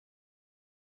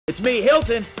It's me,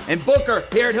 Hilton, and Booker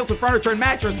here at Hilton Furniture and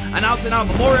Mattress announcing on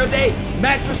Memorial Day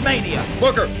Mattress Mania.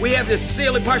 Booker, we have this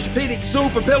Sealy Posturepedic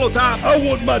super pillow top. I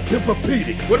want my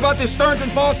Tempur-Pedic. What about this Stearns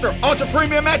 & Foster Ultra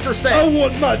Premium Mattress Set? I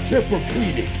want my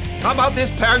Tempur-Pedic. How about this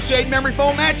Parashade Memory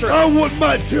Foam Mattress? I want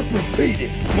my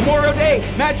Tempur-Pedic. Memorial Day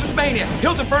Mattress Mania,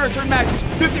 Hilton Furniture and Mattress,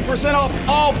 50% off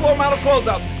all floor model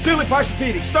closeouts. Sealy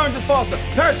Posturepedic, Stearns & Foster,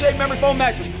 Parashade Memory Foam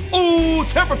Mattress. Ooh,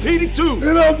 Tempur-Pedic too.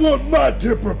 And I want my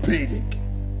Tempur-Pedic.